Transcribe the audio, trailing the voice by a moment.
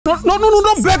No,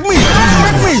 don't beg me. Don't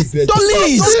beg me. Don't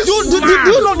leave.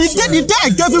 You know the day I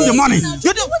gave him the money.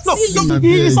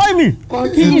 He's owing me.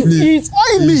 He's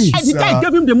owing me. The day I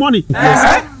gave him the money.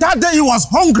 That day he was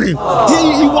hungry.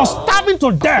 He was starving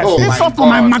to death. If not for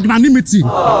my magnanimity, if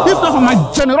not for my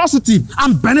generosity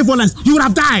and benevolence, he would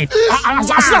have died. As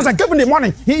soon as I gave him the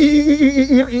money,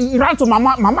 he ran to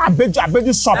Mama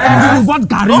Abeju's shop. You bought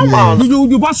gari.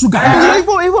 You bought sugar.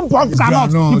 You even bought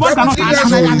granite. You bought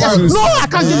granite. No, I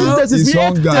can't. He's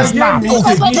 8 days now.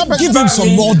 Okay, give him some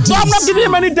more days. No, I'm not giving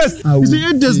him any days. It's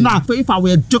 8 days now. So if I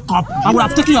were Jacob, I would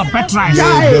have taken your birthright.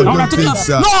 I would have taken your...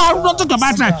 No, I would not take your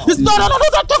birthright. No,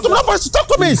 don't talk to me. Nobody talk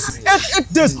to me.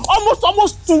 8 days,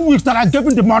 almost 2 weeks that I gave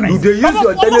him the money.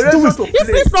 Almost 2 weeks.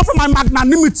 If not for my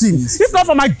magnanimity, if not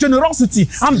for my generosity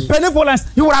and benevolence,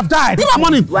 he would have died. Give my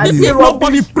money. If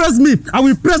nobody praise me, I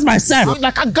will praise myself.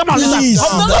 Like I come on.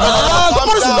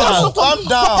 Calm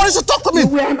down. Nobody should talk to me.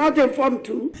 We are not informed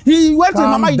too. He went to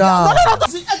Mama. No.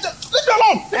 Leave me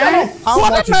alone. How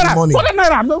much is the money? 200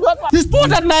 naira. He's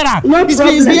 200 naira. No It's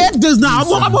 8 days now.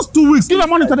 Almost 2 weeks. Give my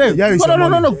money today. Yeah,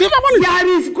 no. Give my money. There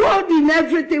is God in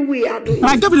everything we are doing.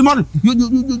 I gave you the money.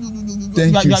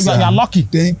 Thank you, sir. You are lucky.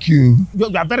 Thank you.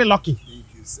 You are very lucky. Thank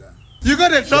you, sir. You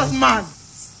got a tough man.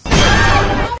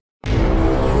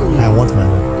 I want my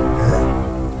money.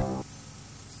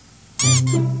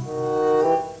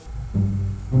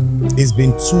 It's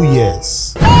been 2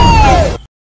 years.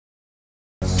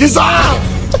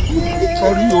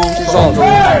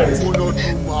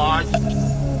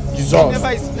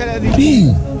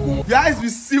 Your eyes will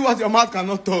see what your mouth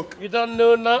cannot talk. You don't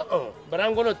know now, but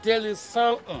I'm gonna tell you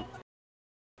something.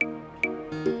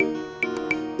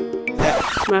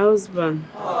 My husband,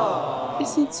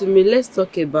 listen to me, let's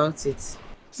talk about it.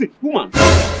 See, woman,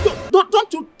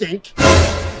 don't you think?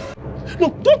 No,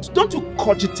 don't you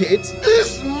cogitate?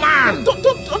 This man, don't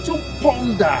you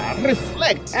ponder,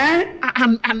 reflect,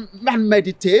 and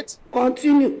meditate?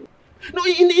 Continue. No,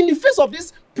 in the face of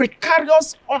this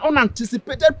precarious,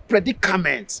 unanticipated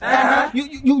predicament,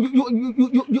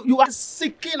 you are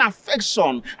seeking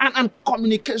affection and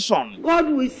communication.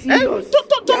 God will see us.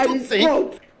 Don't you think?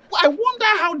 God. I wonder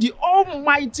how the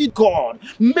Almighty God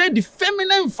made the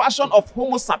feminine version of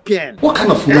Homo sapien. What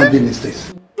kind of human being is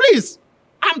this? Please,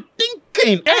 I'm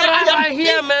thinking. I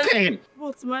hear, man.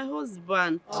 But my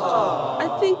husband,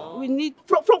 I think we need...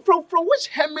 From which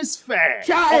hemisphere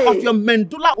Child. of your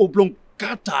medulla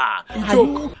oblongata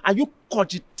are you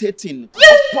cogitating,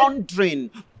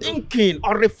 pondering, thinking,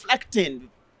 or reflecting?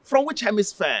 From which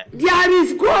hemisphere? There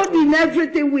is God in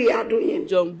everything we are doing.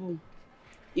 Johnbull,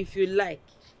 if you like,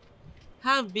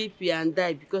 have BP and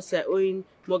die because you're owing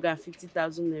Morgan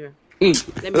 50,000 naira.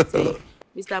 Let me tell you,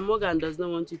 Mr. Morgan does not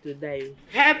want you to die.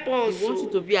 Help us. He wants you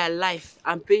to be alive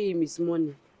and pay him his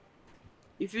money.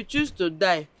 If you choose to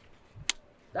die,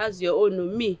 that's your own. No,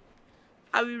 me,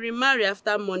 I will remarry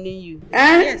after mourning you.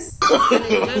 Yes. No.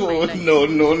 But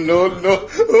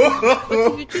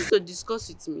if you choose to discuss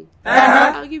with me,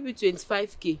 I'll give you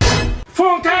 25k.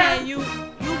 Yeah, you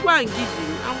go and give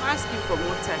him. I'll ask him for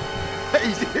more time.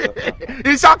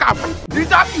 He's shocking.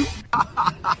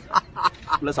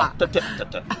 Let's have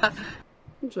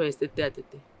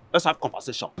Let's have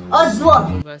conversation.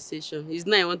 Conversation. It's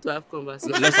not I want to have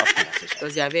conversation. Let's have conversation.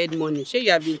 Because you have had money. Sure,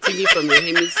 you have been stealing from your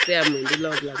hemisphere,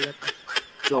 Mandela, blah, blah.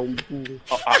 Johnbull.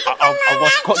 I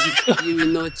was cogitating. You will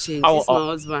not change. This is my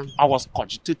husband. I was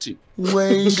cogitating. I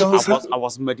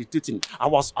was meditating. I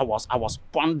was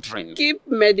pondering. Keep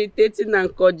meditating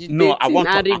and cogitating and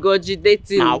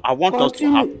regurgitating. Now I want us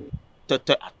to have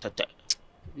tete.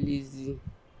 Lizzie.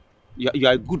 You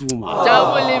are a good woman.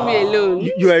 Johnbull, leave me alone.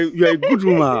 You are a good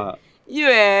woman. You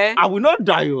eh? I will not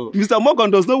die. Mr.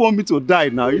 Morgan does not want me to die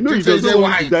now. You know he doesn't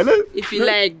want me to die. If you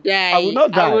like die, I will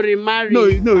not die. I will remarry. No, I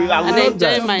will and not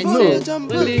die. enjoy myself.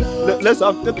 No. Let's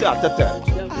have tete.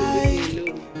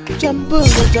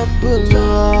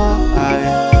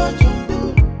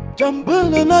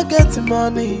 Johnbull, not get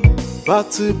money,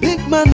 but to big man.